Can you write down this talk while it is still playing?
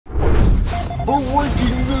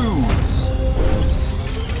breaking news.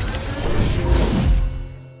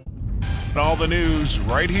 All the news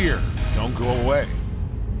right here. Don't go away.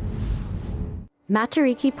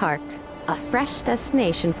 Matariki Park, a fresh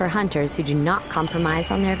destination for hunters who do not compromise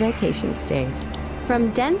on their vacation stays.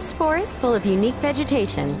 From dense forests full of unique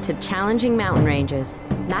vegetation to challenging mountain ranges,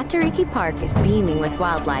 Matariki Park is beaming with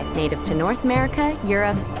wildlife native to North America,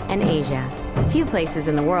 Europe, and Asia. Few places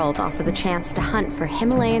in the world offer the chance to hunt for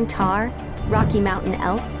Himalayan tahr, Rocky Mountain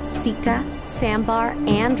elk, sika, sambar,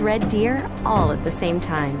 and red deer all at the same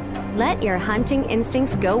time. Let your hunting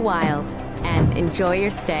instincts go wild and enjoy your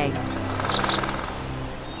stay.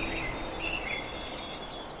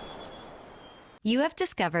 You have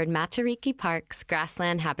discovered Matariki Park's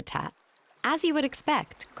grassland habitat. As you would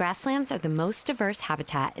expect, grasslands are the most diverse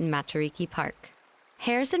habitat in Matariki Park.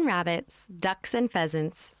 Hares and rabbits, ducks and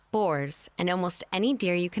pheasants, boars, and almost any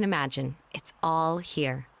deer you can imagine, it's all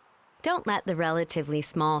here. Don't let the relatively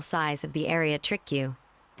small size of the area trick you.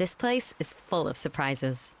 This place is full of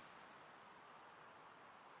surprises.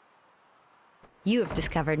 You have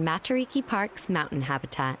discovered Matariki Park's mountain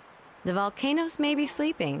habitat. The volcanoes may be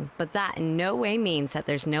sleeping, but that in no way means that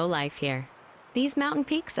there's no life here. These mountain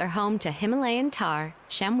peaks are home to Himalayan tahr,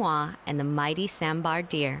 chamois, and the mighty sambar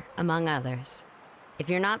deer, among others. If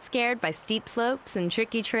you're not scared by steep slopes and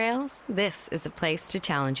tricky trails, this is a place to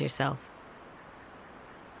challenge yourself.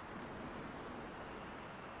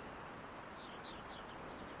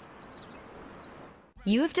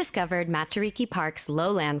 You have discovered Matariki Park's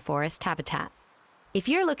lowland forest habitat. If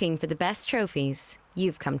you're looking for the best trophies,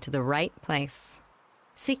 you've come to the right place.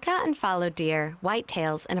 Sika and fallow deer,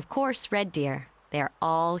 whitetails, and of course red deer, they are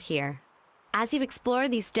all here. As you explore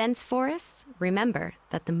these dense forests, remember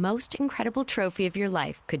that the most incredible trophy of your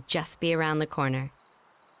life could just be around the corner.